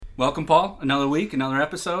Welcome, Paul. Another week, another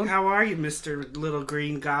episode. How are you, Mr. Little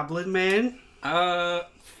Green Goblin Man?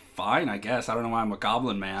 Fine, I guess. I don't know why I'm a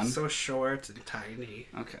goblin man. So short and tiny.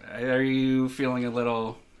 Okay. Are you feeling a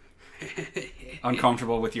little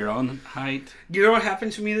uncomfortable with your own height? You know what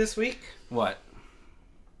happened to me this week? What?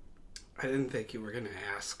 I didn't think you were going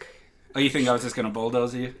to ask. Oh, you think I was just going to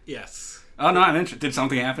bulldoze you? Yes. Oh, no, I'm interested. Did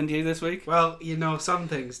something happen to you this week? Well, some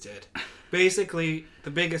things did. Basically,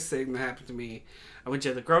 the biggest thing that happened to me, I went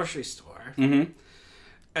to the grocery store. Mm-hmm.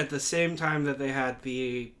 At the same time that they had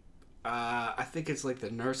the, I think it's like the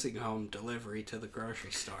nursing home delivery to the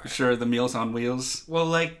grocery store. Sure, the Meals on Wheels.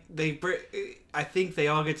 Well, I think they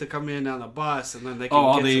all get to come in on a bus and then they can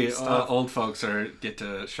all get the some stuff. old folks get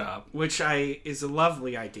to shop. Which is a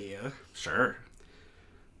lovely idea. Sure.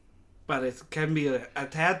 But it can be a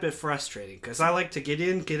tad bit frustrating because I like to get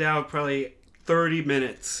in, get out. Probably 30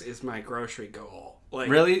 minutes is my grocery goal. Like,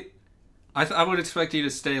 really? I would expect you to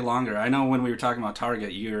stay longer. I know when we were talking about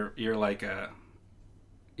Target, you're like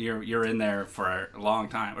you're in there for a long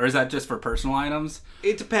time. Or is that just for personal items?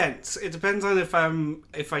 It depends. It depends on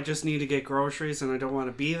if I just need to get groceries and I don't want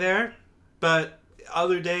to be there. But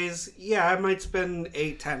other days, yeah, I might spend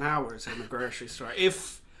 8-10 hours in the grocery store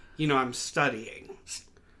if I'm studying.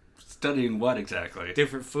 Studying what exactly?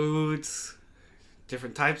 Different foods.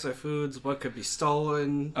 Different types of foods, what could be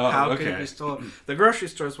stolen, Oh, how okay. could it be stolen. The grocery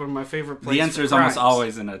store is one of my favorite places. The answer is almost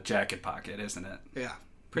always in a jacket pocket, isn't it? Yeah,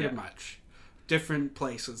 pretty much. Different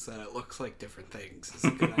places that it looks like different things is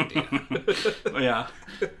a good idea. Yeah,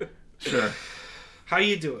 sure. How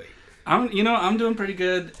you doing? I'm doing pretty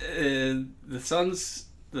good. The sun's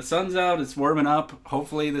out. It's warming up.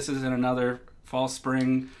 Hopefully, this isn't another fall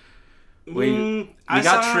spring. We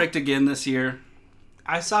got tricked again this year.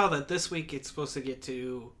 I saw that this week it's supposed to get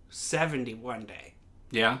to 70 one day.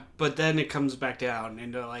 Yeah? But then it comes back down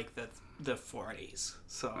into like the 40s.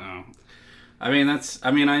 So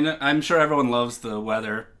I'm sure everyone loves the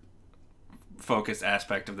weather focused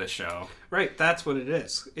aspect of this show. Right, that's what it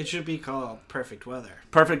is. It should be called Perfect Weather.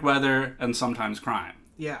 Perfect weather and sometimes crime.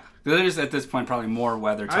 Yeah. There's at this point probably more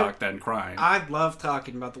weather talk than crime. I love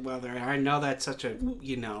talking about the weather. I know that's such a,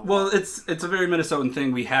 Well, it's a very Minnesotan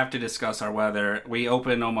thing. We have to discuss our weather. We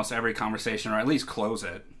open almost every conversation, or at least close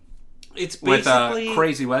it. It's basically... With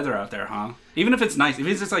crazy weather out there, huh? Even if it's nice. If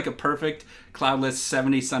it's just like a perfect, cloudless,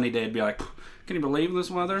 70 sunny day, it'd be like, can you believe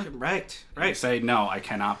this weather? Right. You say, no, I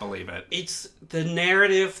cannot believe it. It's the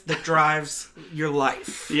narrative that drives your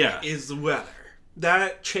life. Yeah. Is the weather.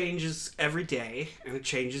 That changes every day, and it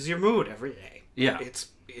changes your mood every day. Yeah. It's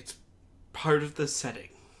part of the setting.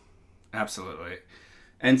 Absolutely.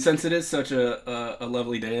 And since it is such a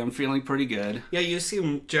lovely day, I'm feeling pretty good. Yeah, you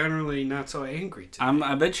seem generally not so angry today. I'm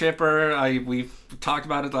a bit chipper. We've talked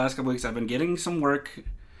about it the last couple weeks. I've been getting some work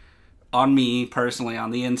on me, personally,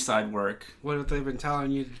 on the inside work. What have they been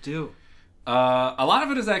telling you to do? A lot of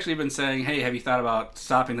it has actually been saying, hey, have you thought about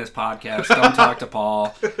stopping this podcast? Don't talk to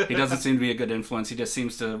Paul. He doesn't seem to be a good influence. He just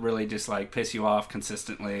seems to really just like piss you off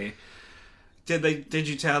consistently. Did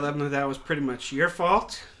you tell them that was pretty much your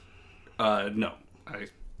fault? No.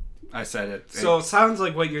 I said it. So it sounds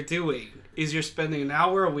like what you're doing is you're spending an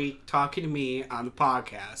hour a week talking to me on the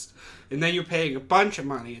podcast, and then you're paying a bunch of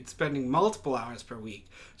money and spending multiple hours per week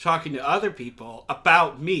talking to other people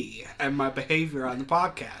about me and my behavior on the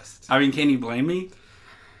podcast. I mean, can you blame me?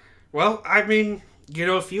 Well, I mean,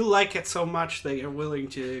 if you like it so much that you're willing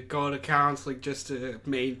to go to counseling just to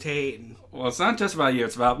maintain. Well, it's not just about you.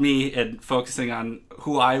 It's about me and focusing on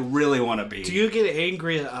who I really want to be. Do you get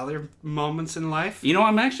angry at other moments in life?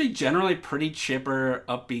 I'm actually generally pretty chipper,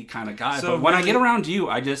 upbeat kind of guy. So but when I really- get around you,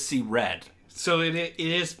 I just see red. So it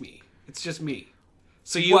is me. It's just me.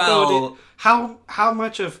 So you go to... How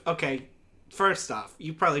much of... Okay, first off,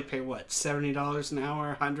 you probably pay what? $70 an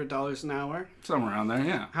hour? $100 an hour? Somewhere around there,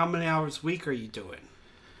 yeah. How many hours a week are you doing?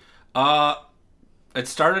 It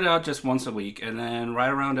started out just once a week, and then right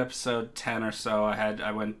around episode 10 or so,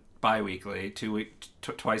 I went bi-weekly,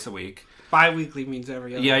 twice a week. Bi-weekly means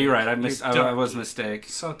every other Yeah, you're right. week. I was a mistake.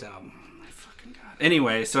 So dumb. My fucking God.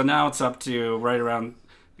 Anyway, so now it's up to right around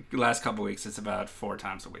the last couple weeks. It's about 4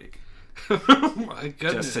 times a week. Oh my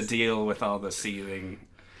goodness. Just to deal with all the seething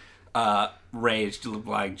rage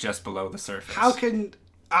lying just below the surface. How can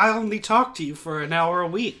I only talk to you for an hour a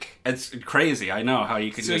week? It's crazy. I know how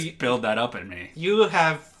you can build that up in me. You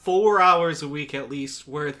have 4 hours a week at least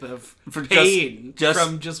worth of pain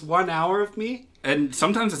from just 1 hour of me? And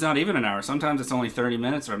sometimes it's not even an hour. Sometimes it's only 30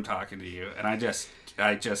 minutes where I'm talking to you. And I just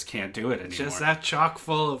can't do it anymore. Just that chock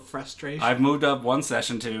full of frustration. I've moved up one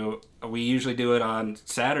session to, we usually do it on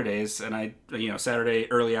Saturdays. And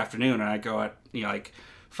Saturday early afternoon. And I go at,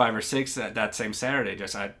 5 or 6 that same Saturday.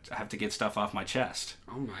 Just I have to get stuff off my chest.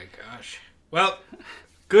 Oh my gosh. Well,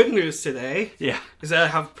 good news today. Yeah. Is that I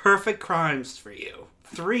have perfect crimes for you.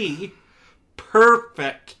 3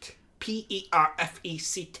 perfect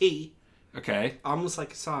Perfect. Okay. Almost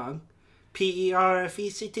like a song.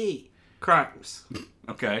 Perfect crimes.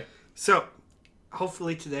 Okay. So,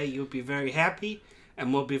 hopefully today you'll be very happy,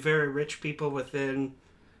 and we'll be very rich people within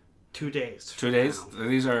 2 days. 2 days?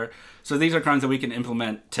 These are crimes that we can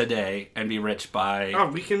implement today and be rich by... Oh,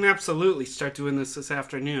 we can absolutely start doing this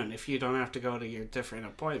afternoon if you don't have to go to your different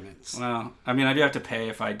appointments. Well, I mean, I do have to pay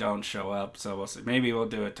if I don't show up, so we'll see. Maybe we'll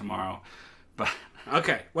do it tomorrow. But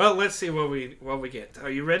okay, well, let's see what we get. Are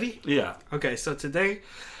you ready? Yeah. Okay, so today,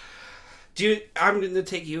 I'm going to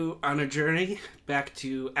take you on a journey back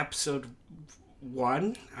to episode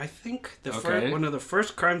 1, I think. One of the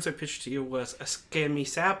first crimes I pitched to you was a scammy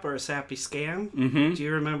sap or a sappy scam. Mm-hmm. Do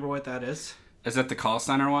you remember what that is? Is that the call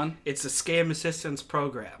center one? It's a scam assistance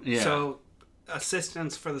program. Yeah. So,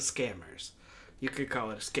 assistance for the scammers. You could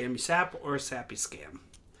call it a scammy sap or a sappy scam.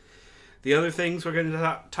 The other things we're going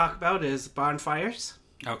to talk about is bonfires.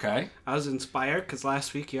 Okay. I was inspired because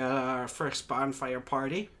last week you had our first bonfire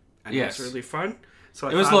party. And yes. It was really fun. So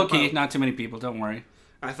it was low-key, not too many people, don't worry.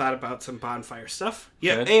 I thought about some bonfire stuff.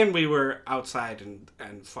 Yeah, Good. And we were outside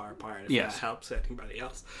and far apart, if yes. that helps anybody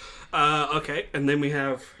else. Okay, and then we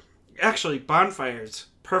have, actually, bonfires,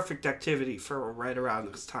 perfect activity for right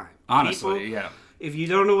around this time. Honestly, People, yeah. If you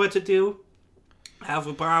don't know what to do, have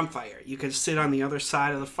a bonfire. You can sit on the other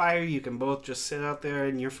side of the fire. You can both just sit out there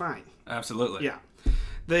and you're fine. Absolutely. Yeah.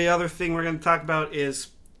 The other thing we're going to talk about is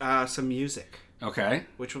some music. Okay.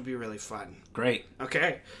 Which will be really fun. Great.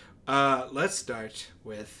 Okay. Let's start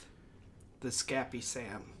with the Scappy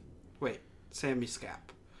Sam. Wait, Sammy Scap.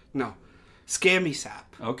 No, Scammy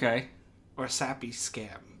Sap. Okay. Or Sappy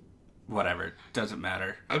Scam. Whatever. Doesn't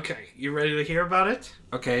matter. Okay, you ready to hear about it?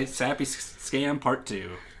 Okay, Sappy Scam Part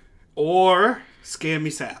 2. Or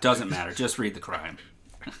Scammy Sap. Doesn't matter. Just read the crime.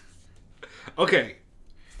 Okay.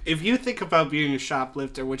 If you think about being a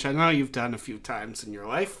shoplifter, which I know you've done a few times in your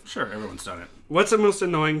life. Sure, everyone's done it. What's the most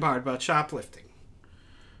annoying part about shoplifting?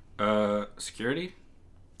 Security?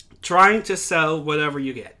 Trying to sell whatever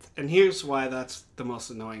you get. And here's why that's the most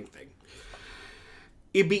annoying thing.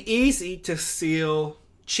 It'd be easy to steal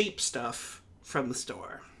cheap stuff from the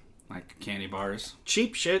store. Like candy bars?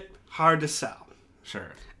 Cheap shit, hard to sell.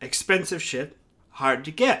 Sure. Expensive shit, hard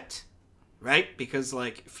to get. Right? Because,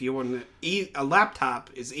 like, if you want to... a laptop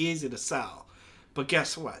is easy to sell. But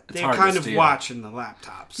guess what? It's They're kind of watching the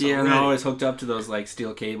laptops. Yeah, and they're always hooked up to those, like,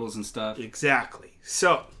 steel cables and stuff. Exactly.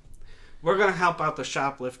 So, we're going to help out the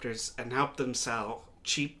shoplifters and help them sell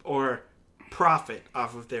cheap or profit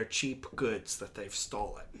off of their cheap goods that they've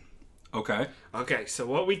stolen. Okay. Okay, so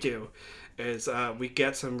what we do is we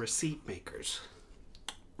get some receipt makers.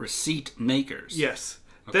 Receipt makers? Yes.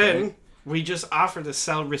 Okay. Then we just offer to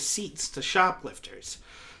sell receipts to shoplifters.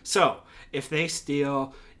 So, if they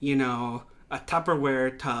steal, a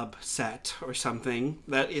Tupperware tub set or something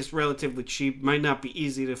that is relatively cheap, might not be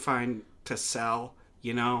easy to find to sell,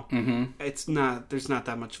 Mm-hmm. There's not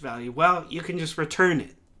that much value. Well, you can just return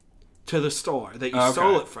it to the store that you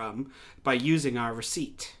stole it from by using our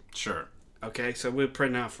receipt. Sure. Okay, so we'll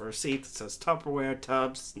print out a receipt that says Tupperware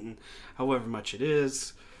tubs and however much it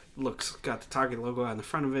is. Got the Target logo on the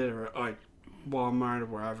front of it, or Walmart, or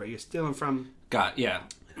wherever you're stealing from. Yeah.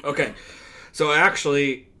 Okay, so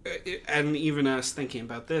actually, and even us thinking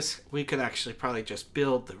about this, we could actually probably just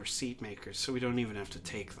build the receipt makers, so we don't even have to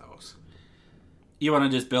take those. You want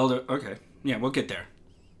to just build it? Okay. Yeah, we'll get there.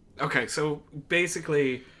 Okay, so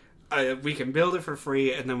basically, we can build it for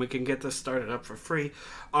free, and then we can get this started up for free.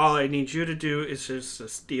 All I need you to do is just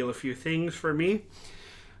steal a few things for me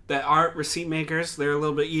that aren't receipt makers. They're a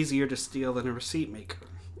little bit easier to steal than a receipt maker.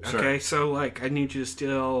 Okay, so I need you to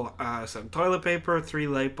steal some toilet paper, 3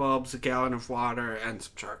 light bulbs, a gallon of water, and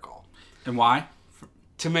some charcoal. And why?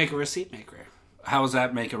 To make a receipt maker. How does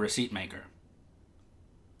that make a receipt maker?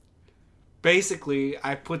 Basically,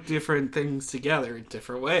 I put different things together in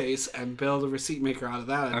different ways and build a receipt maker out of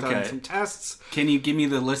that. I've done some tests. Can you give me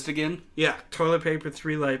the list again? Yeah, toilet paper,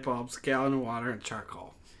 3 light bulbs, a gallon of water, and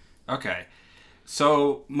charcoal. Okay.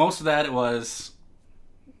 So, most of that was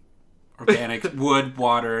organic wood,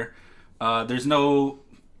 water. There's no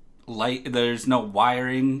light, there's no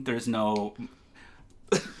wiring, there's no,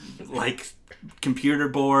 computer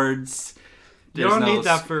boards. You don't need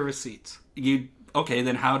that for receipts. Okay,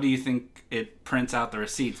 then how do you think it prints out the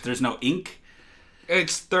receipts? There's no ink?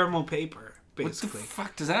 It's thermal paper, basically. What the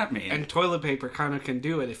fuck does that mean? And toilet paper kind of can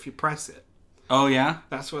do it if you press it. Oh, yeah?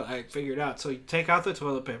 That's what I figured out. So you take out the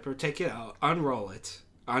toilet paper, take it out, unroll it,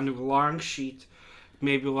 onto a long sheet.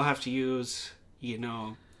 Maybe we'll have to use,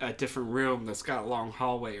 a different room that's got a long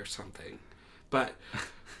hallway or something. But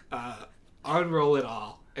unroll it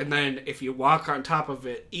all. And then if you walk on top of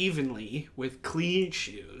it evenly with clean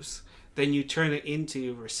shoes, then you turn it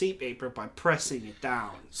into receipt paper by pressing it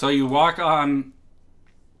down. So you walk on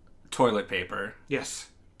toilet paper. Yes.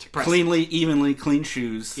 Cleanly, evenly, clean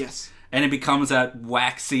shoes. Yes. And it becomes that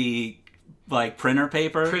waxy, like, printer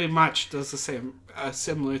paper. Pretty much does a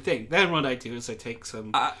similar thing. Then what I do is I take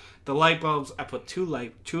the light bulbs, I put two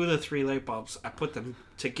of the three light bulbs, I put them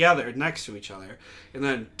together next to each other, and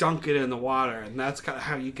then dunk it in the water, and that's kind of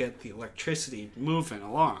how you get the electricity moving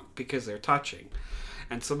along, because they're touching.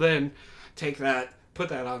 And so then take that, put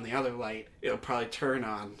that on the other light, it'll probably turn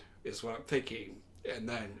on, is what I'm thinking. And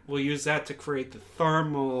then we'll use that to create the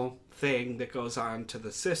thermal thing that goes on to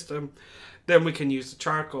the system. Then we can use the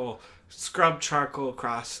charcoal, scrub charcoal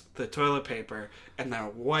across the toilet paper, and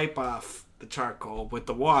then wipe off the charcoal with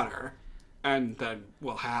the water. And then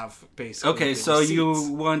we'll have basically... Okay, so receipts.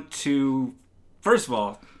 You want to, first of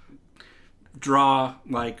all, draw,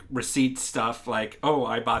 like, receipt stuff, like, oh,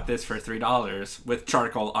 I bought this for $3 with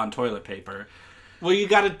charcoal on toilet paper. Well, you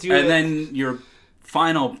got to do And then your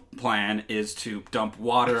final plan is to dump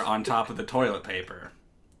water on top of the toilet paper.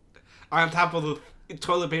 On top of the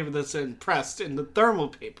toilet paper that's then pressed in the thermal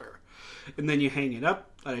paper. And then you hang it up,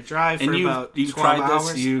 let it dry for about 12 tried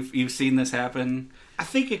hours. This? You've seen this happen? I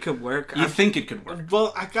think it could work. You think it could work?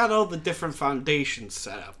 Well, I got all the different foundations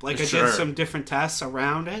set up. Like, I did some different tests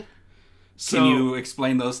around it. So, can you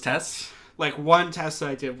explain those tests? Like, one test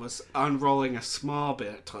I did was unrolling a small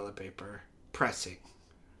bit of toilet paper, pressing.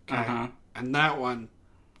 Okay? Uh-huh. And that one,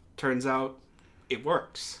 turns out, it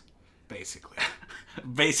works, basically.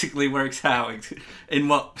 Basically works how? In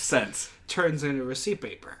what sense? Turns into receipt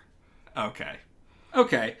paper. Okay.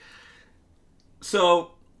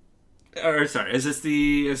 So, sorry, is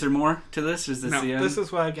there more to this? Is this the end? This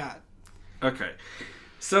is what I got. Okay.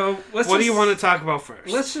 So, what do you want to talk about first?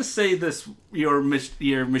 Let's just say your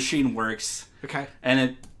machine works. Okay. And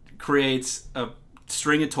it creates a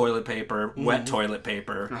string of toilet paper, wet toilet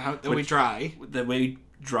paper. That we dry. That we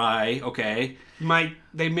dry, okay.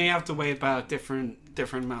 They may have to wait about a different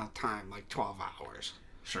amount of time, like 12 hours.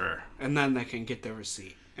 Sure. And then they can get their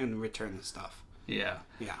receipt and return the stuff. Yeah.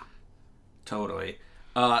 Yeah. Totally.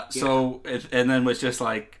 So, and then with just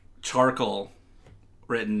like charcoal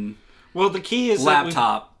written. Well, the key is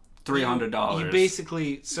laptop, $300. You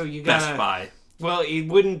basically, so you gotta Best Buy. Well, it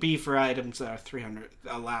wouldn't be for items that are $300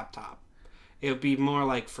 a laptop. It would be more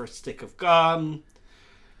like for a stick of gum.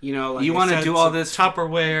 Like you want to do all this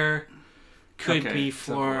Tupperware. Could be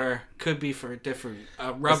for different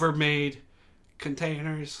Rubbermaid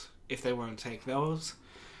containers if they want to take those.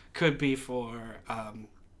 Could be for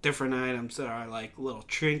different items that are like little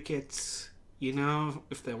trinkets.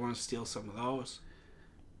 If they want to steal some of those.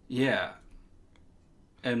 Yeah.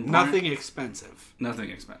 And nothing expensive.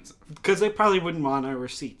 Nothing expensive. Because they probably wouldn't want our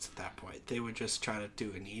receipts at that point. They would just try to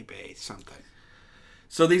do an eBay something.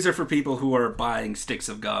 So these are for people who are buying sticks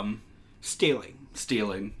of gum.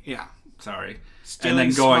 Stealing. Yeah. Sorry. Stealing,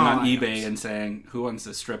 and then going on items. eBay and saying, who wants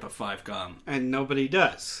a strip of 5 gum? And nobody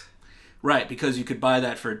does. Right, because you could buy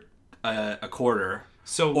that for a quarter.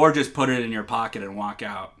 So, or just put it in your pocket and walk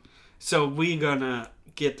out. So we're going to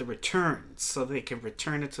get the returns so they can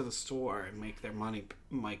return it to the store and make their money,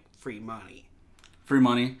 like free money. Free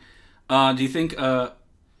money. Do you think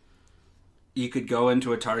you could go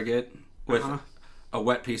into a Target with a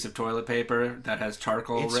wet piece of toilet paper that has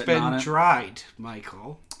charcoal written on it? It's been dried,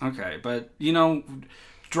 Michael. Okay, but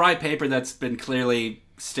dry paper that's been clearly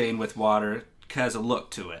stained with water has a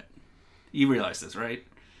look to it. You realize this, right?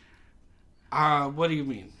 What do you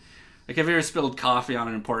mean? Like, have you ever spilled coffee on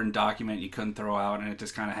an important document you couldn't throw out, and it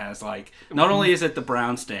just kind of has, like, not only is it the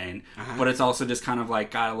brown stain, but it's also just kind of,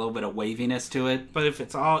 like, got a little bit of waviness to it. But if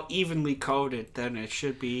it's all evenly coated, then it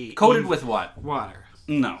should be... Coated with what? Water.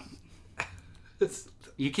 No.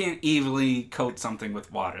 You can't evenly coat something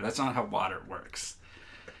with water. That's not how water works.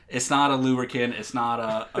 It's not a lubricant. It's not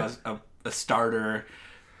a starter...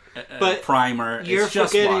 But primer. It's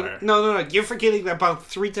just water. No. You're forgetting about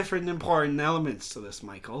 3 different important elements to this,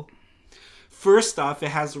 Michael. First off, it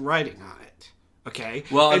has writing on it. Okay?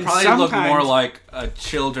 Well, it probably looked more like a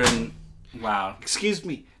children... Wow. Excuse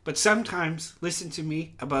me. But sometimes, listen to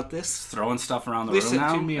me about this. Throwing stuff around the room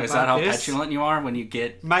now? To me Is that how petulant you are when you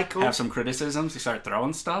have some criticisms? You start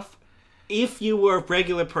throwing stuff? If you were a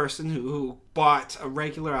regular person who bought a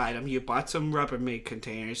regular item, you bought some Rubbermaid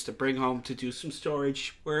containers to bring home to do some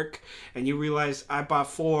storage work, and you realize, I bought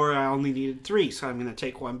 4, I only needed 3, so I'm going to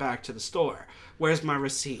take 1 back to the store. Where's my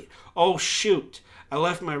receipt? Oh, shoot. I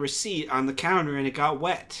left my receipt on the counter and it got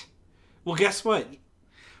wet. Well, guess what?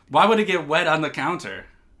 Why would it get wet on the counter?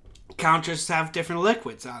 Counters have different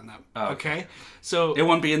liquids on them. Oh. Okay? So it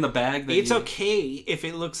won't be in the bag? It's okay if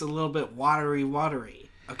it looks a little bit watery.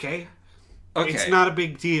 Okay? Okay. It's not a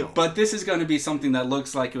big deal. But this is going to be something that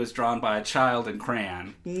looks like it was drawn by a child in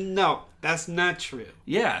crayon. No, that's not true.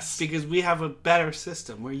 Yes. Because we have a better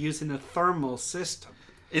system. We're using a thermal system.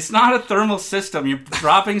 It's not a thermal system. You're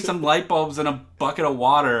dropping some light bulbs in a bucket of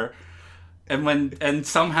water, and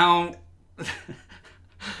somehow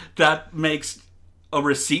that makes a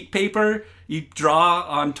receipt paper. You draw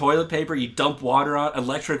on toilet paper, you dump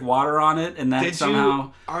electric water on it, and that somehow...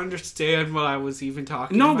 Did you understand what I was even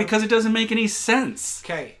talking about? No, because it doesn't make any sense.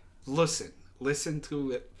 Okay, listen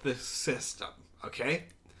to the system, okay?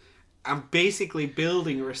 I'm basically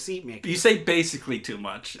building a receipt maker. You say basically too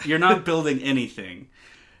much. You're not building anything.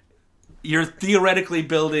 You're theoretically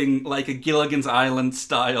building like a Gilligan's Island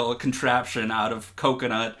style contraption out of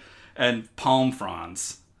coconut and palm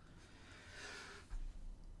fronds.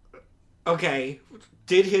 Okay,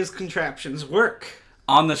 did his contraptions work?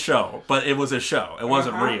 On the show, but it was a show. It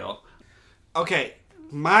wasn't real. Okay,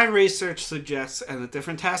 my research suggests, and the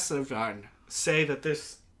different tests that I've done, say that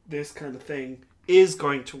this kind of thing is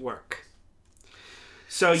going to work.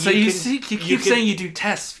 So you keep saying you do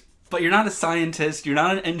tests, but you're not a scientist, you're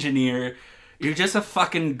not an engineer, you're just a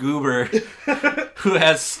fucking goober who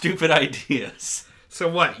has stupid ideas. So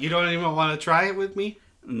what, you don't even want to try it with me?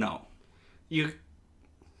 No.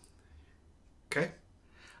 Okay.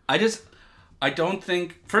 I don't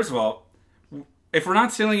think, first of all, if we're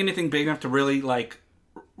not selling anything big enough to really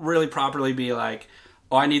properly be like,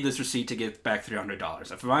 oh, I need this receipt to get back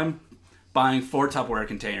 $300. If I'm buying 4 Tupperware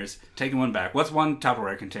containers, taking one back, what's one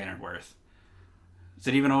Tupperware container worth? Is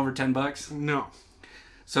it even over $10? No.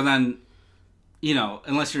 So then,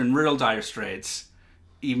 unless you're in real dire straits,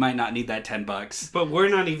 you might not need that $10. But we're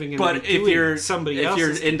not even going to be doing somebody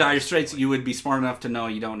else's. If you're in dire straits, you would be smart enough to know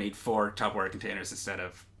you don't need 4 Tupperware containers instead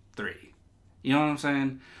of 3. You know what I'm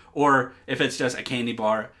saying? Or if it's just a candy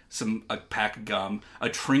bar, a pack of gum, a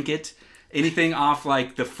trinket, anything off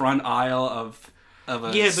like the front aisle of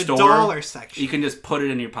a store. The dollar section. You can just put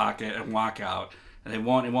it in your pocket and walk out, and it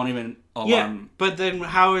won't even alarm. Yeah, but then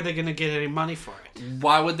how are they going to get any money for it?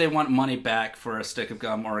 Why would they want money back for a stick of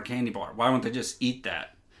gum or a candy bar? Why won't they just eat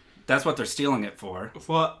that? That's what they're stealing it for.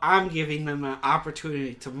 Well, I'm giving them an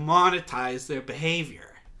opportunity to monetize their behavior.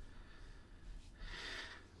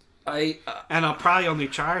 And I'll probably only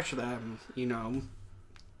charge them,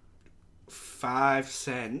 5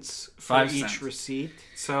 cents for each receipt.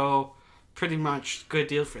 So, pretty much good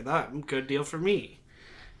deal for them, good deal for me.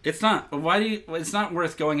 It's not. It's not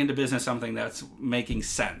worth going into business something that's making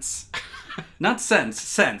sense. Not sense.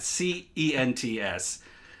 CENTS.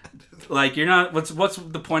 Like, you're not. What's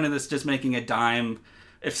the point of this? Just making a dime.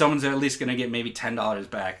 If someone's at least going to get maybe $10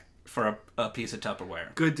 back for a piece of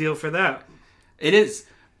Tupperware. Good deal for that. It is.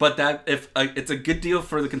 But if it's a good deal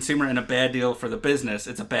for the consumer and a bad deal for the business,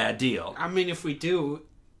 it's a bad deal. I mean, if we do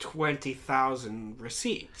 20,000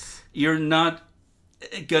 receipts, you're not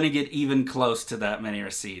gonna get even close to that many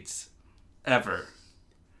receipts ever.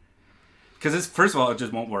 Because first of all, it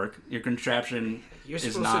just won't work. Your contraption You're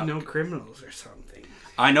is supposed not. to know criminals or something.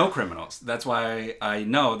 I know criminals. That's why I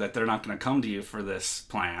know that they're not going to come to you for this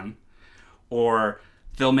plan, or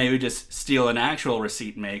they'll maybe just steal an actual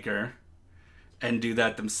receipt maker and do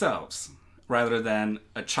that themselves, rather than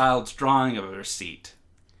a child's drawing of a receipt.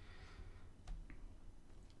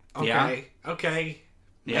 Okay. Yeah? Okay.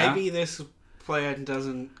 Yeah? Maybe this plan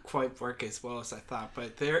doesn't quite work as well as I thought,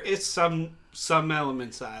 but there is some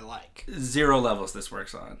elements that I like. 0 levels this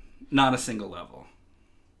works on. Not a single level.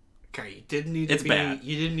 Okay, you didn't need to It's bad.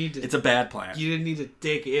 You didn't need to. It's a bad plan. You didn't need to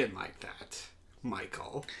dig in like that,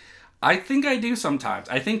 Michael. I think I do sometimes.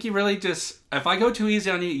 I think you really just... If I go too easy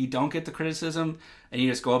on you, you don't get the criticism, and you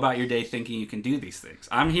just go about your day thinking you can do these things.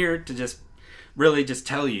 I'm here to just really just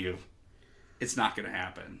tell you it's not going to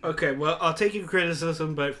happen. Okay, well, I'll take your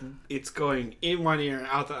criticism, but it's going in one ear and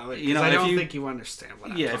out the other. Because I don't think you understand what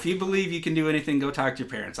I'm talking about. If you believe you can do anything, go talk to your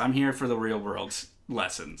parents. I'm here for the real world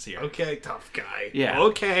lessons here. Okay, tough guy. Yeah.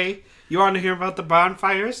 Okay. You want to hear about the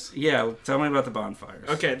bonfires? Yeah, tell me about the bonfires.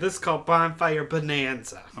 Okay, this is called Bonfire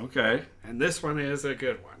Bonanza. Okay. And this one is a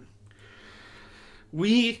good one.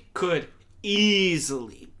 We could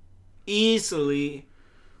easily,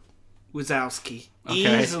 Wazowski,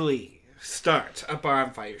 easily start a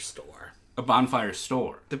bonfire store. A bonfire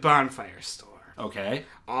store? The bonfire store. Okay.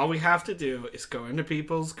 All we have to do is go into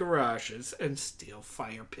people's garages and steal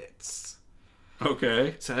fire pits.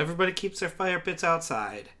 Okay. So everybody keeps their fire pits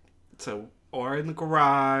outside. So or in the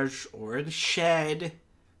garage or in the shed.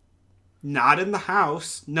 Not in the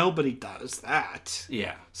house. Nobody does that.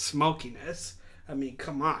 Yeah. Smokiness. I mean,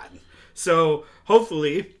 come on. So,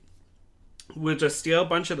 hopefully, we'll just steal a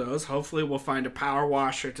bunch of those. Hopefully, we'll find a power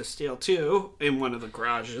washer to steal, too, in one of the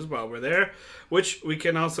garages while we're there. Which we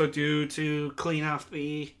can also do to clean off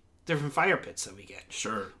the different fire pits that we get.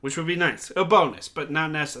 Sure. Which would be nice. A bonus, but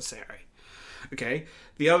not necessary. Okay?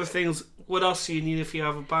 The other things, what else do you need if you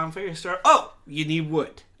have a bonfire store? Oh, you need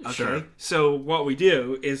wood. Okay? Sure. So what we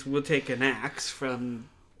do is we'll take an axe from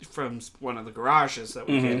one of the garages that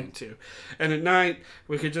we get into. And at night,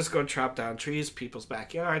 we could just go chop down trees, people's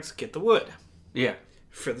backyards, get the wood. Yeah.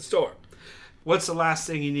 For the store. What's the last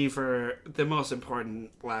thing you need for, the most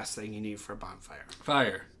important last thing you need for a bonfire?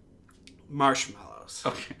 Fire. Marshmallows.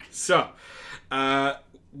 Okay. So,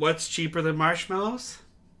 what's cheaper than marshmallows?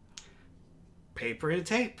 Paper and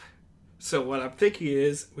tape. So what I'm thinking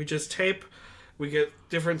is we just tape, we get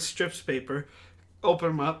different strips of paper, open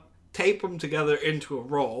them up, tape them together into a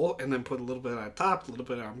roll, and then put a little bit on top, a little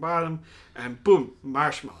bit on bottom, and boom,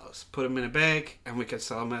 marshmallows. Put them in a bag, and we can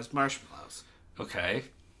sell them as marshmallows. Okay.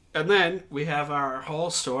 And then we have our whole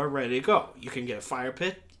store ready to go. You can get a fire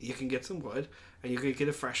pit, you can get some wood, and you can get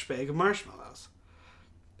a fresh bag of marshmallows.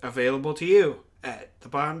 Available to you at the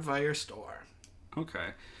bonfire store.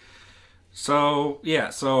 Okay. So, yeah,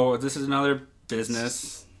 so this is another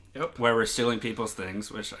business where we're stealing people's things,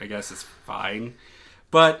 which I guess is fine.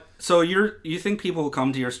 But, so you think people will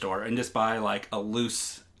come to your store and just buy, like, a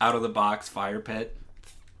loose, out-of-the-box fire pit?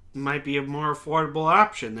 Might be a more affordable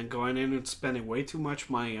option than going in and spending way too much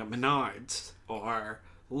money at Menards or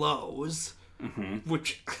Lowe's,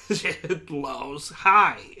 which Lowe's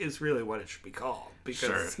High is really what it should be called.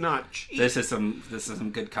 Because it's not cheap. This is some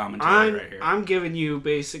good commentary right here. I'm giving you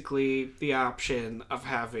basically the option of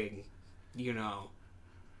having,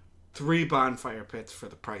 3 bonfire pits for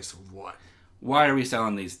the price of 1. Why are we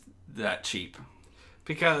selling these that cheap?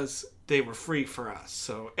 Because they were free for us,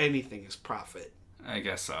 so anything is profit. I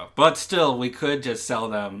guess so. But still, we could just sell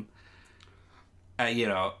them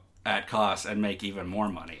at cost and make even more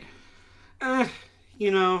money. That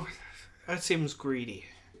seems greedy.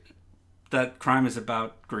 That crime is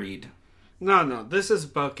about greed. No, this is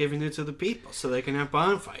about giving it to the people so they can have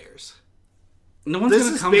bonfires. No one's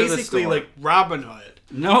going to come to the store. This is basically like Robin Hood.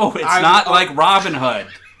 No, it's not like Robin Hood.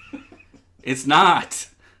 It's not.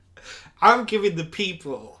 I'm giving the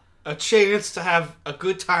people a chance to have a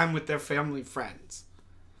good time with their family friends.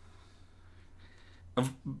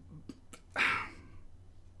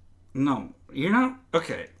 No, you're not.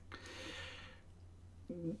 Okay.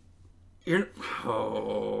 You're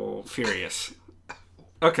furious.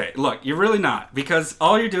 Okay, look, you're really not, because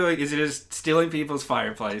all you're doing is you're just stealing people's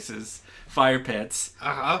fireplaces, fire pits.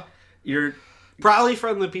 You're probably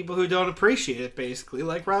from the people who don't appreciate it, basically,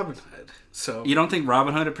 like Robin Hood. So you don't think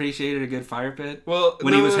Robin Hood appreciated a good fire pit? Well,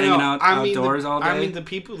 when he was hanging out outdoors all day. I mean, the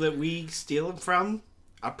people that we steal them from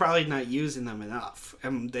are probably not using them enough,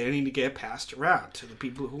 and they need to get passed around to the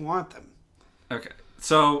people who want them. Okay,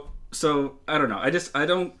 so I don't know. I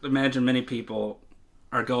don't imagine many people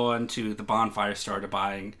are going to the bonfire store to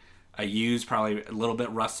buying a used, probably a little bit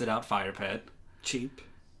rusted out fire pit. Cheap.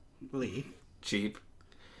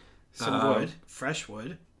 Some wood, fresh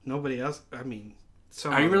wood. Nobody else. I mean,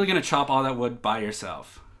 are you really going to chop all that wood by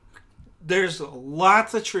yourself? There's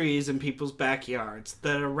lots of trees in people's backyards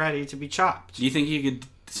that are ready to be chopped. Do you think you could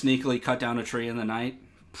sneakily cut down a tree in the night?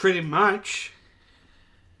 Pretty much.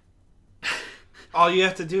 All you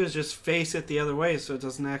have to do is just face it the other way so it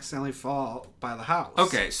doesn't accidentally fall by the house.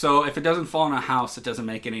 Okay, so if it doesn't fall in a house, it doesn't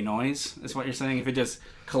make any noise, is what you're saying? If it just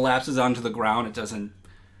collapses onto the ground, it doesn't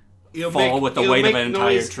fall with the weight of an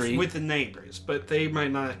entire tree? With the neighbors, but they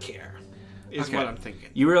might not care, is what I'm thinking.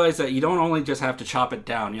 You realize that you don't only just have to chop it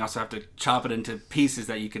down, you also have to chop it into pieces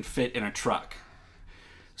that you can fit in a truck.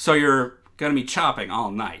 So you're going to be chopping all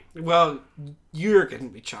night. Well, you're going to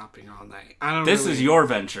be chopping all night. This is your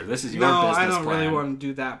venture. This is your business plan. No, I don't really want to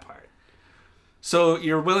do that part. So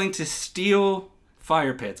you're willing to steal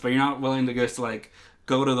fire pits, but you're not willing to just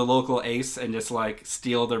go to the local Ace and just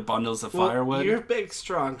steal their bundles of firewood? You're a big,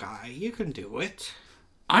 strong guy. You can do it.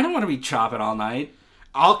 I don't want to be chopping all night.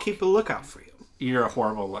 I'll keep a lookout for you. You're a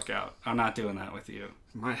horrible lookout. I'm not doing that with you.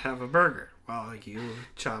 Might have a burger while you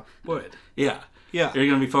chop wood. Yeah. Yeah. You're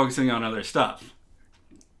going to be focusing on other stuff.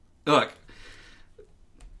 Look,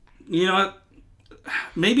 you know what?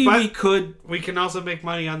 Maybe we could... We can also make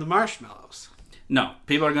money on the marshmallows. No,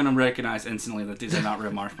 people are going to recognize instantly that these are not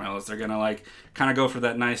real marshmallows. They're going to like kind of go for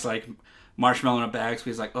that nice like marshmallow in a bag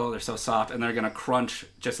because like, oh, they're so soft, and they're going to crunch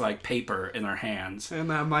just like paper in their hands.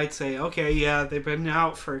 And I might say, okay, yeah, they've been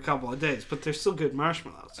out for a couple of days, but they're still good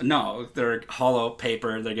marshmallows. No, they're hollow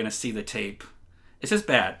paper. They're going to see the tape. It's just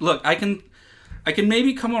bad. Look, I can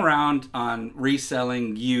maybe come around on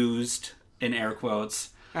reselling used, in air quotes,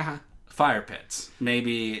 fire pits.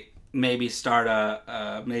 Maybe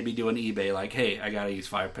start maybe do an eBay like, hey, I gotta use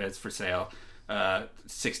fire pits for sale,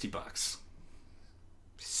 $60.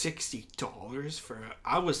 $60 for?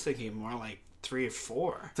 I was thinking more like $3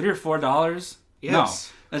 or $4. $3 or $4? Yes. No,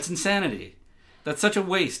 that's insanity. That's such a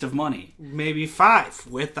waste of money. Maybe $5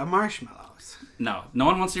 with the marshmallows. No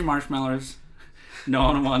one wants your marshmallows. No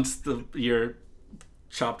one wants your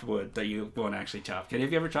chopped wood that you won't actually chop. Have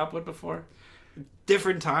you ever chopped wood before?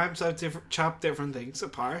 Different times I've chopped different things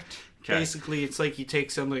apart. Okay. Basically, it's like you take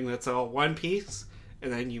something that's all one piece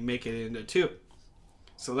and then you make it into two.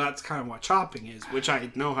 So that's kind of what chopping is, which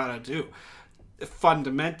I know how to do.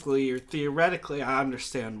 Fundamentally or theoretically, I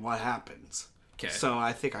understand what happens. Okay. So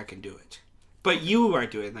I think I can do it. But you are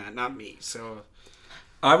doing that, not me. So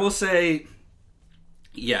I will say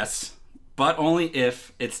yes, but only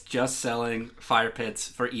if it's just selling fire pits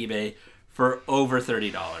for eBay for over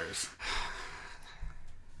 $30.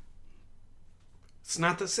 It's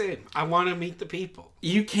not the same. I want to meet the people.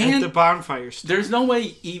 You can't. At the bonfire store. There's no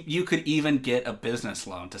way you could even get a business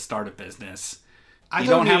loan to start a business. I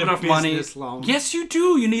don't have enough money. Loan. Yes, you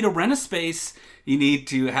do. You need to rent a space. You need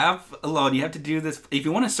to have a loan. You have to do this. If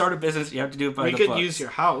you want to start a business, you have to do it by the books. We could use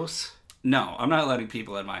your house. No, I'm not letting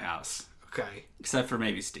people in my house. Okay. Except for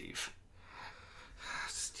maybe Steve.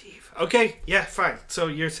 Steve. Okay, yeah, fine. So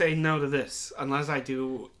you're saying no to this, unless I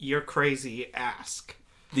do your crazy ask.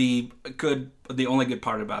 The only good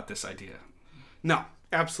part about this idea. No,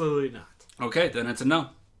 absolutely not. Okay, then it's a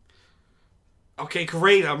no. Okay,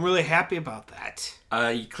 great. I'm really happy about that.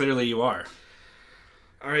 Clearly you are.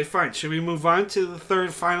 All right, fine. Should we move on to the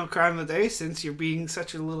third final crime of the day, since you're being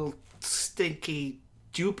such a little stinky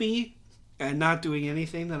doopy and not doing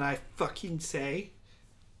anything that I fucking say?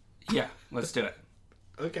 Yeah, let's do it.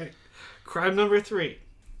 Okay. Crime number 3.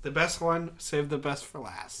 The best one, save the best for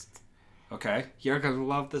last. Okay. You're going to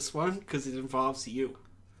love this one because it involves you.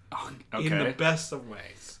 Oh, okay. In the best of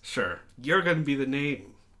ways. Sure. You're going to be the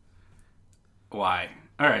name. Why?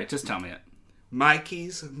 All right, just tell me it.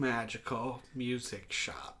 Mikey's Magical Music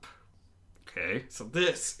Shop. Okay. So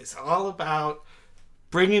this is all about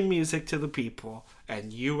bringing music to the people,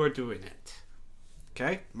 and you are doing it.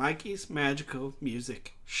 Okay? Mikey's Magical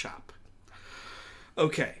Music Shop.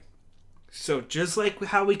 Okay. So just like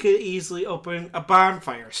how we could easily open a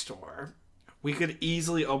bonfire store, we could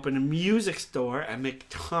easily open a music store and make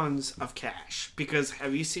tons of cash. Because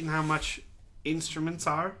have you seen how much instruments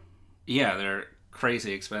are? Yeah, they're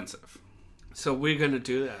crazy expensive. So we're going to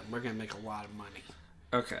do that. We're going to make a lot of money.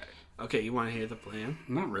 Okay. Okay, you want to hear the plan?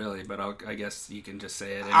 Not really, but I guess you can just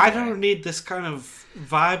say it anyway. I don't need this kind of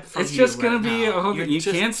vibe from you. It's just going to be you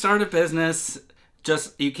can't start a business.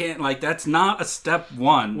 You can't, that's not a step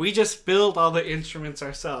one. We just build all the instruments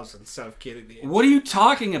ourselves instead of getting the instruments. What are you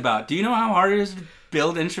talking about? Do you know how hard it is to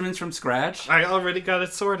build instruments from scratch? I already got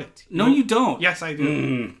it sorted. No, you don't. Yes, I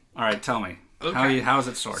do. All right, tell me. Okay. How is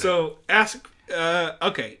it sorted? So,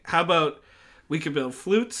 okay, how about we could build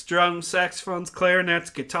flutes, drums, saxophones,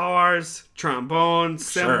 clarinets, guitars, trombones,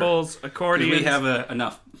 cymbals, accordions. We have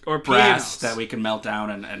enough brass that we can melt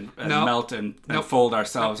down and melt and fold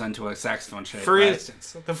ourselves into a saxophone shape. For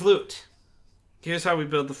instance, the flute. Here's how we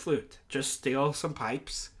build the flute. Just steal some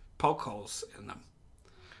pipes, poke holes in them,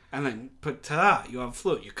 and then ta-da, you have a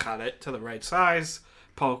flute. You cut it to the right size,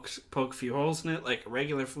 poke a few holes in it like a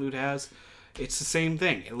regular flute has. It's the same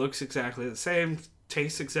thing. It looks exactly the same,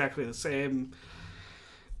 tastes exactly the same.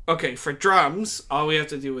 Okay, for drums, all we have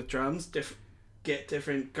to do with drums, get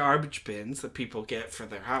different garbage bins that people get for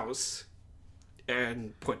their house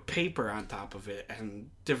and put paper on top of it and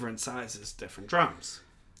different sizes, different drums.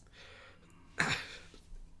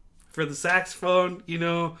 For the saxophone,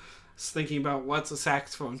 I was thinking about what's a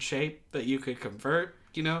saxophone shape that you could convert,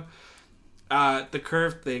 the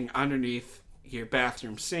curved thing underneath your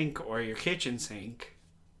bathroom sink or your kitchen sink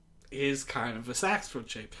is kind of a saxophone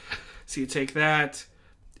shape. So you take that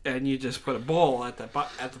and you just put a bowl at the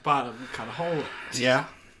bottom and cut a hole in it. Yeah.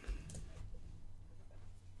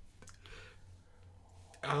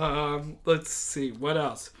 Let's see, what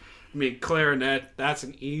else? Clarinet, that's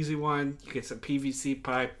an easy one. You get some PVC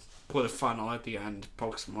pipe, put a funnel at the end,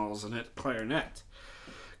 poke some holes in it. Clarinet.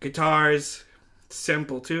 Guitars,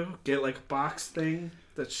 simple too. Get a box thing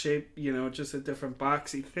that's shaped, just a different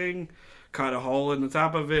boxy thing. cut a hole in the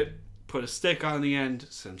top of it, put a stick on the end,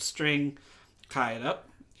 some string, tie it up.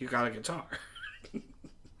 You got a guitar.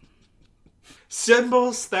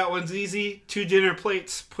 Cymbals, that one's easy. 2 dinner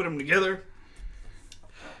plates, put them together.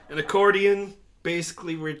 An accordion,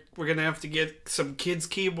 basically we're going to have to get some kids'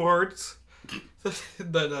 keyboards.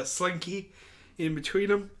 The slinky in between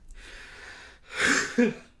them.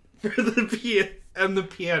 For the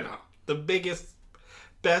piano. The biggest,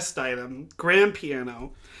 best item. Grand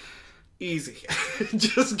piano. Easy.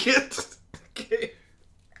 Just get... Okay.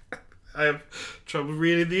 I have trouble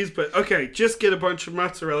reading these, but okay, just get a bunch of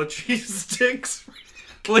mozzarella cheese sticks.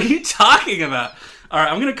 What are you talking about? All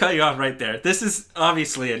right, I'm going to cut you off right there. This is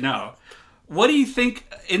obviously a no. What do you think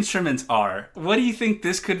instruments are? What do you think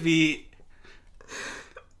this could be?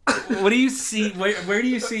 What do you see? Where do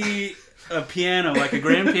you see a piano, like a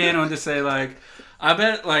grand piano, and just say, like, I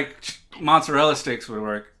bet, like, mozzarella sticks would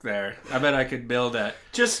work there. I bet I could build that.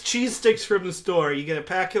 Just cheese sticks from the store. You get a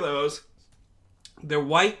pack of those. They're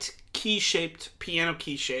white, key-shaped, piano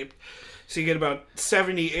key-shaped. So you get about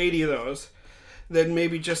 70, 80 of those. Then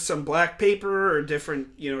maybe just some black paper or different,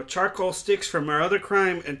 charcoal sticks from our other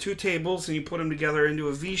crime and 2 tables, and you put them together into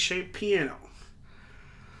a V-shaped piano.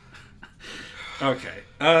 Okay.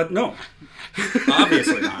 No.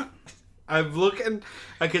 Obviously not. I'm looking.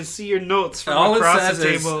 I can see your notes from all across it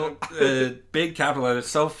the table. Is, big capital letters,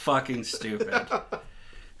 so fucking stupid.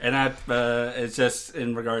 And that is just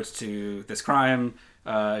in regards to this crime,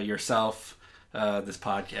 yourself, this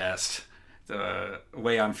podcast, the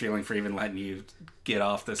way I'm feeling for even letting you get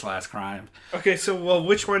off this last crime. Okay, so,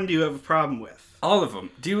 which one do you have a problem with? All of them.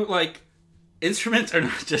 Do you, like, instruments are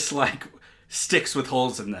not just, like, sticks with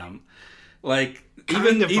holes in them. Like,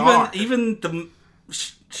 even the...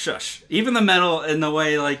 Shush. Even the metal in the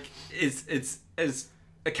way, like, it's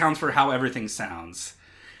accounts for how everything sounds.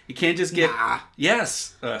 You can't just get... Nah.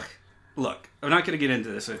 Yes. Ugh. Look, I'm not going to get into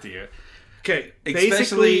this with you. Okay,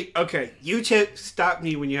 basically... Okay, you stop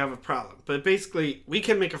me when you have a problem. But basically, we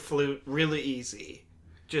can make a flute really easy.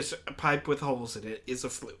 Just a pipe with holes in it is a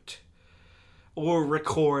flute. Or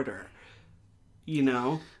recorder. You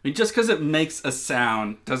know? I mean, just because it makes a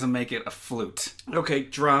sound doesn't make it a flute. Okay,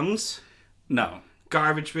 drums. No.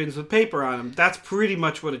 Garbage bins with paper on them. That's pretty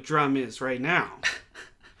much what a drum is right now.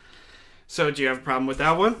 So, do you have a problem with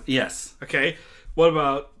that one? Yes. Okay. What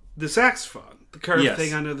about the saxophone? The curved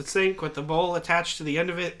thing under the sink with the bowl attached to the end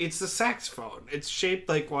of it. It's the saxophone. It's shaped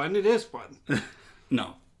like one. It is one.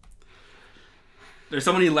 No. There's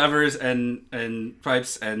so many levers and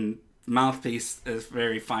pipes, and mouthpiece is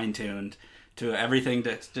very fine-tuned to everything.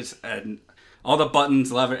 And all the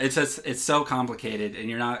buttons, lever. It's so complicated, and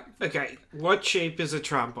you're not... Okay. What shape is a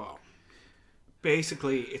trombone?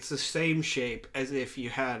 Basically, it's the same shape as if you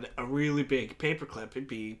had a really big paperclip. It'd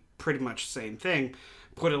be pretty much the same thing.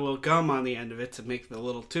 Put a little gum on the end of it to make the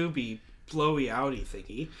little tubey, blowy outy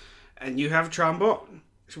thingy, and you have a trombone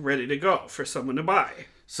ready to go for someone to buy.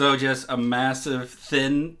 So just a massive,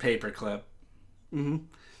 thin paperclip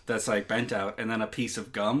that's like bent out, and then a piece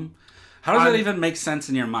of gum. How does that even make sense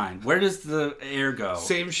in your mind? Where does the air go?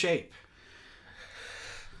 Same shape.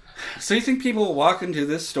 So you think people will walk into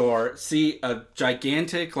this store, see a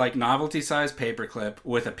gigantic, like, novelty-sized paperclip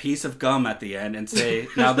with a piece of gum at the end and say,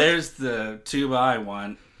 now there's the tuba I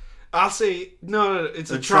want. I'll say, no,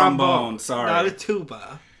 it's a trombone. Sorry. Not a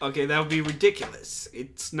tuba. Okay, that would be ridiculous.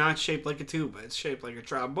 It's not shaped like a tuba. It's shaped like a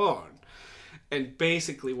trombone. And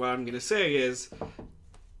basically what I'm going to say is,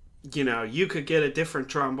 you could get a different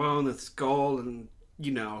trombone that's gold and,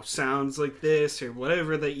 sounds like this or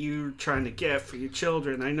whatever that you're trying to get for your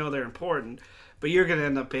children. I know they're important, but you're going to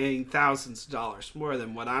end up paying thousands of dollars more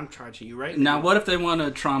than what I'm charging you right now. Now, what if they want a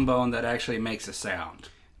trombone that actually makes a sound?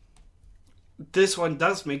 This one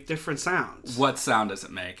does make different sounds. What sound does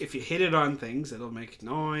it make? If you hit it on things, it'll make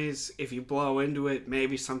noise. If you blow into it,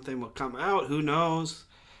 maybe something will come out. Who knows?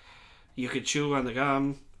 You could chew on the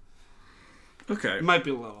gum. Okay. It might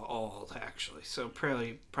be a little old, actually, so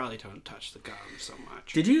probably don't touch the gum so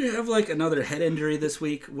much. Did you have, like, another head injury this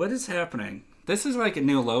week? What is happening? This is like a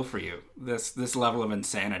new low for you, this level of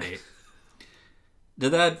insanity.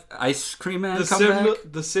 Did that ice cream man come back?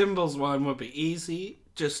 The cymbals one would be easy.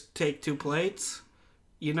 Just take 2 plates,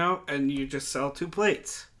 and you just sell 2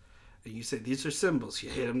 plates. And you say, these are cymbals. You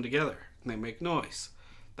hit them together, and they make noise.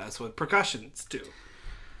 That's what percussions do.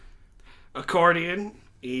 Accordion...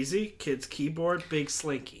 Easy. Kid's keyboard. Big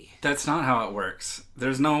slinky. That's not how it works.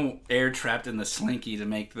 There's no air trapped in the slinky to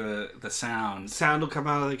make the sound. Sound will come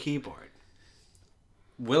out of the keyboard.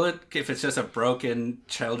 Will it, if it's just a broken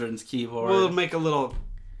children's keyboard? Well, it'll make a little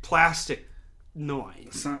plastic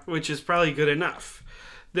noise, which is probably good enough.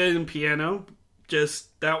 Then piano.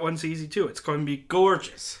 Just that one's easy too. It's going to be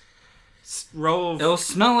gorgeous. It'll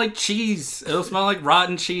smell like cheese. It'll smell like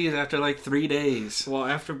rotten cheese after like 3 days. Well,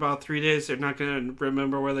 after about 3 days, they're not going to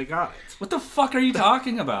remember where they got it. What the fuck are you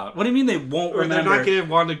talking about? What do you mean they won't remember? They're not going to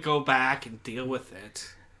want to go back and deal with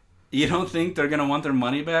it. You don't think they're going to want their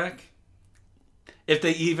money back? If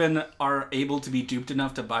they even are able to be duped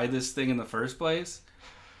enough to buy this thing in the first place?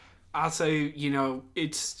 I'll say,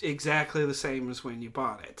 it's exactly the same as when you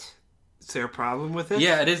bought it. Is there a problem with it?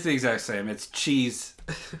 Yeah, it is the exact same. It's cheese.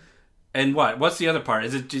 And what? What's the other part?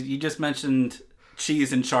 Is it you just mentioned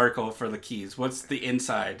cheese and charcoal for the keys? What's the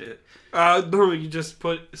inside? No, you just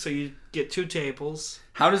you get 2 tables.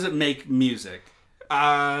 How does it make music?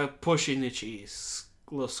 Pushing the cheese,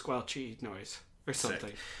 a little squelchy noise or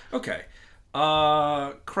something. Sick. Okay.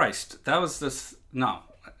 Christ, that was this. No,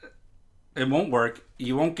 it won't work.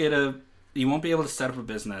 You won't be able to set up a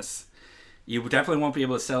business. You definitely won't be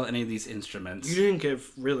able to sell any of these instruments. You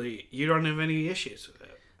don't have any issues with it.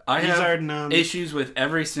 I have issues with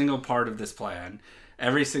every single part of this plan.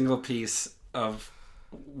 Every single piece of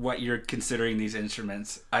what you're considering these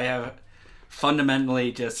instruments. I have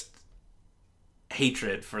fundamentally just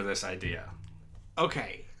hatred for this idea.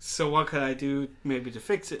 Okay, so what could I do maybe to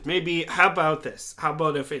fix it? Maybe, how about this? How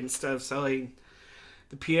about if instead of selling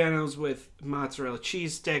the pianos with mozzarella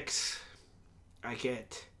cheese sticks, I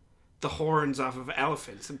get the horns off of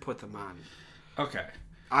elephants and put them on Okay.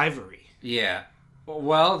 ivory? Yeah.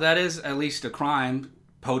 Well, that is at least a crime,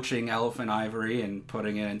 poaching elephant ivory and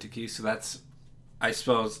putting it into keys. So that's, I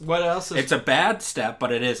suppose... What else is... It's a bad step,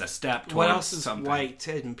 but it is a step towards something. What else is white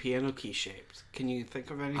and piano key shaped? Can you think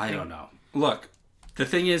of anything? I don't know. Look, the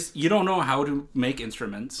thing is, you don't know how to make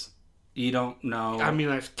instruments. You don't know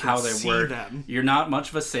how they work. Them. You're not much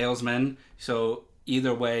of a salesman, so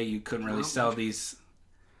either way, you couldn't really sell these,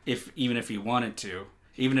 even if you wanted to.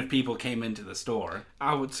 Even if people came into the store.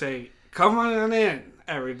 I would say... Come on in,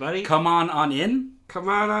 everybody. Come on in? Come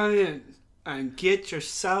on in and get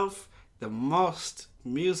yourself the most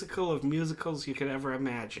musical of musicals you could ever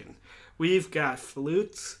imagine. We've got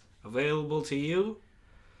flutes available to you.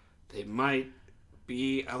 They might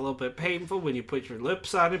be a little bit painful when you put your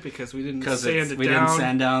lips on it because we didn't sand it down. We didn't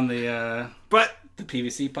sand down the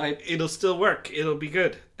PVC pipe. It'll still work. It'll be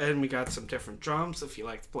good. And we got some different drums if you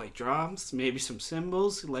like to play drums. Maybe some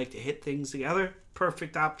cymbals. You like to hit things together.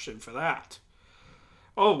 Perfect option for that.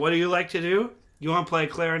 Oh, what do you like to do? You want to play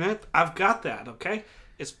clarinet? I've got that, okay?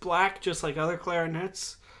 It's black just like other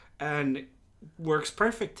clarinets and works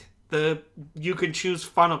perfect. You can choose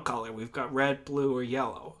funnel color. We've got red, blue, or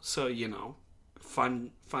yellow. So,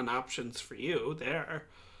 fun options for you there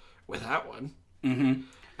with that one. Mm-hmm.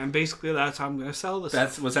 And basically that's how I'm going to sell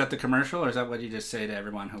this. Was that the commercial, or is that what you just say to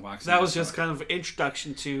everyone who walks in? That was just kind of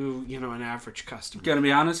introduction to, an average customer. Gonna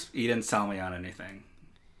be honest, you didn't sell me on anything.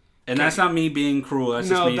 And that's not me being cruel. That's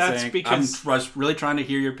just me saying, because I'm really trying to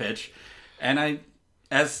hear your pitch. And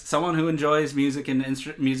as someone who enjoys music and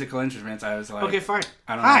musical instruments, I was like... Okay, fine.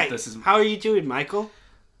 I don't know if this is... How are you doing, Michael?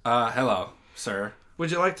 Hello, sir. Would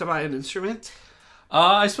you like to buy an instrument?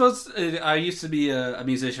 I suppose I used to be a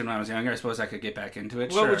musician when I was younger. I suppose I could get back into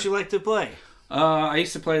it. What would you like to play? I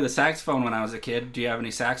used to play the saxophone when I was a kid. Do you have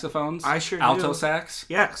any saxophones? I sure Alto do. sax?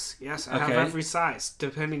 Yes. I have every size,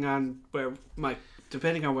 depending on where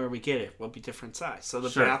we get it. Will be different size. So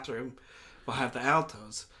the bathroom will have the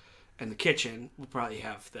altos, and the kitchen will probably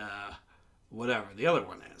have the whatever the other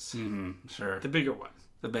one is. Mm-hmm, sure. The bigger one.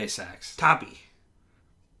 The bass sax. Tubby.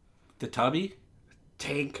 The tubby?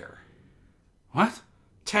 Tanker. What?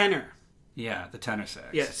 Tenor. Yeah, the tenor sax.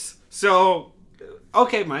 Yes. So,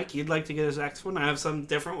 okay, Mike, you'd like to get a saxophone? I have some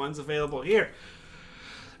different ones available here.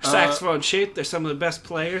 Saxophone shaped. They're some of the best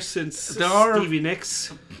players since Stevie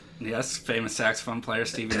Nicks. Yes, famous saxophone player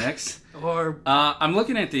Stevie Nicks. I'm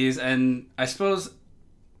looking at these, and I suppose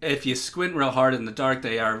if you squint real hard in the dark,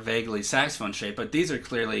 they are vaguely saxophone shaped, but these are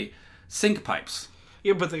clearly sink pipes.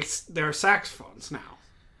 Yeah, but they're saxophones now.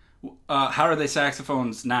 How are they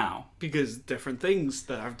saxophones now? Because different things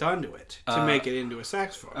that I've done to it to make it into a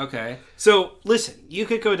saxophone. Okay. So, listen, you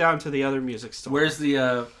could go down to the other music store. Where's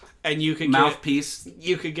the and you could mouthpiece?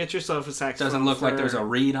 You could get yourself a saxophone. Doesn't look like there's a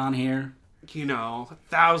reed on here.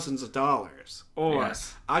 Thousands of dollars. Or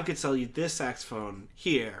yes. I could sell you this saxophone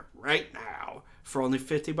here, right now, for only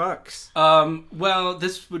 $50. Well,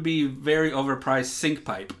 this would be very overpriced sink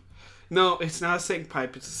pipe. No, it's not a sink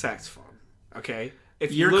pipe, it's a saxophone. Okay?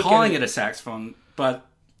 If you're calling it a saxophone, but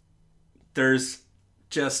it's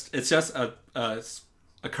just a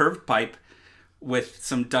curved pipe with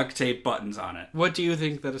some duct tape buttons on it. What do you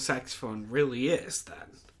think that a saxophone really is,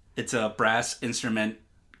 then? It's a brass instrument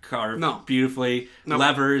carved beautifully. No.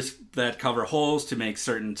 Levers that cover holes to make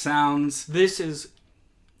certain sounds. This is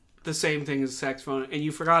the same thing as a saxophone, and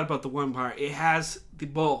you forgot about the one part. It has the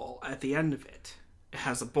bowl at the end of it. It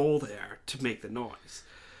has a bowl there to make the noise.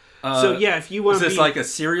 So yeah, if you want, is this like a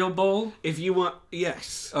cereal bowl? If you want,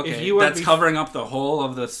 yes. Okay, if you want that's covering up the hole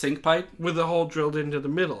of the sink pipe with the hole drilled into the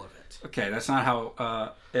middle of it. Okay, that's not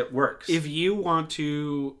how it works. If you want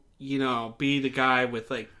to, be the guy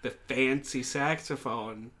with like the fancy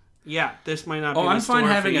saxophone, yeah, this might not be. I'm fine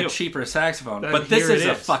having a cheaper saxophone, but this is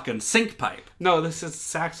a fucking sink pipe. No, this is a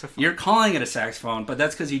saxophone. You're calling it a saxophone, but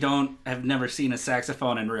that's because you have never seen a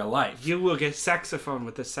saxophone in real life. You will get saxophone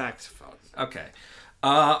with a saxophone. Okay.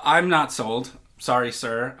 I'm not sold. Sorry,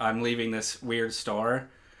 sir. I'm leaving this weird store.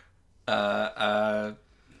 No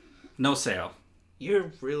sale.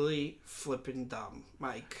 You're really flippin' dumb,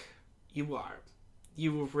 Mike. You are.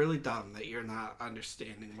 You were really dumb that you're not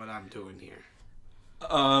understanding what I'm doing here.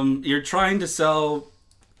 You're trying to sell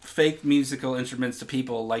fake musical instruments to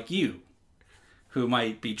people like you, who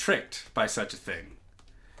might be tricked by such a thing.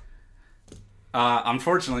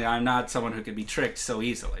 Unfortunately, I'm not someone who can be tricked so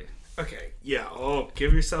easily. Okay, yeah. Oh,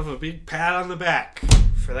 give yourself a big pat on the back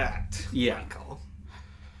for that, Michael.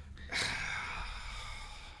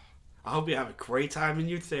 I hope you have a great time in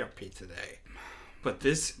your therapy today. But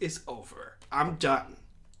this is over. I'm done.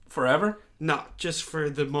 Forever? No, just for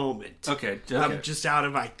the moment. Okay. I'm just out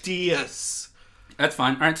of ideas. That's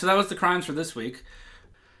fine. All right, so that was the crimes for this week.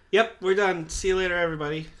 Yep, we're done. See you later,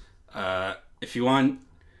 everybody. If you want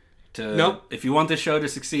this show to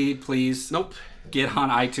succeed, please get on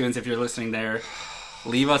iTunes if you're listening there.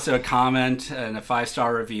 Leave us a comment and a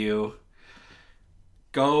 5-star review.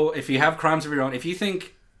 Go, if you have crimes of your own. If you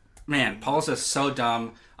think, man, Paul's just so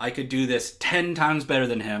dumb, I could do this 10 times better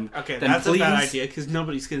than him. Okay, that's a bad idea because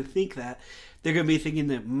nobody's going to think that. They're going to be thinking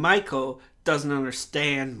that Michael doesn't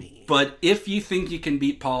understand me. But if you think you can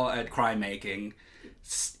beat Paul at crime making,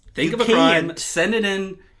 think of a crime, send it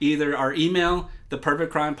in either our email,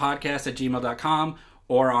 theperfectcrimepodcast@gmail.com,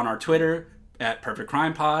 or on our Twitter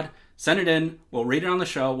 @perfectcrimepod. Send it in. We'll read it on the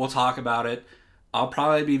show. We'll talk about it. I'll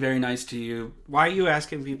probably be very nice to you. Why are you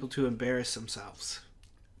asking people to embarrass themselves?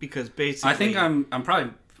 Because basically, I think I'm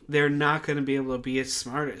probably. They're not going to be able to be as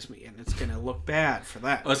smart as me, and it's going to look bad for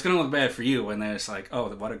them. Well, it's going to look bad for you when they're just like, oh,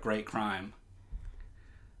 what a great crime.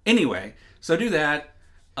 Anyway, so do that.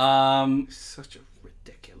 Such a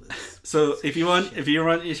ridiculous. So if you want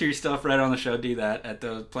your stuff read on the show, do that at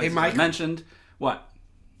the places I mentioned. What?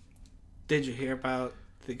 Did you hear about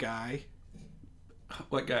the guy?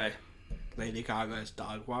 What guy? Lady Gaga's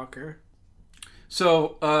dog walker.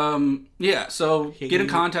 So, yeah. So get in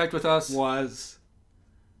contact with us. Was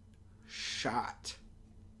shot,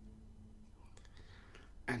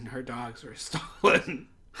 and her dogs were stolen.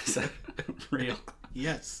 Is that real?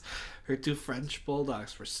 Yes, her 2 French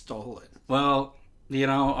bulldogs were stolen. Well,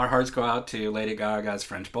 our hearts go out to Lady Gaga's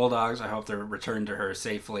French bulldogs. I hope they're returned to her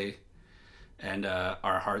safely, and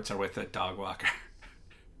our hearts are with the dog walker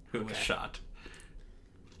who was shot.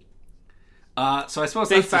 So I suppose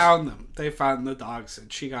they found them. They found the dogs,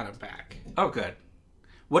 and she got them back. Oh, good.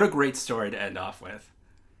 What a great story to end off with.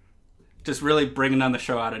 Just really bringing on the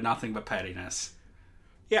show out of nothing but pettiness.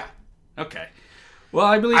 Yeah. Okay. Well,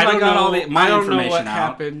 I believe I got all my information out. I don't know what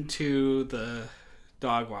happened to the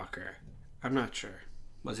dog walker. I'm not sure.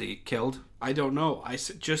 Was he killed? I don't know. I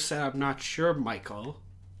just said I'm not sure, Michael.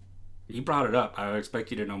 You brought it up. I would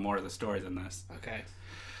expect you to know more of the story than this. Okay.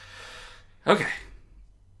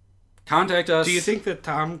 Contact us. Do you think that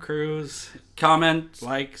Tom Cruise comment,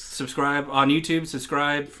 subscribe on YouTube,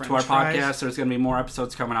 subscribe to our podcast? There's going to be more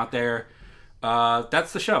episodes coming out there.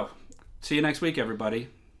 That's the show. See you next week, everybody.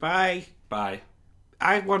 Bye. Bye.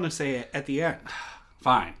 I want to say it at the end.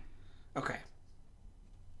 Fine. Okay.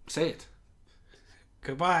 Say it.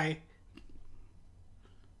 Goodbye.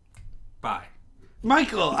 Bye.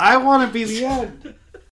 Michael, I want to be the end.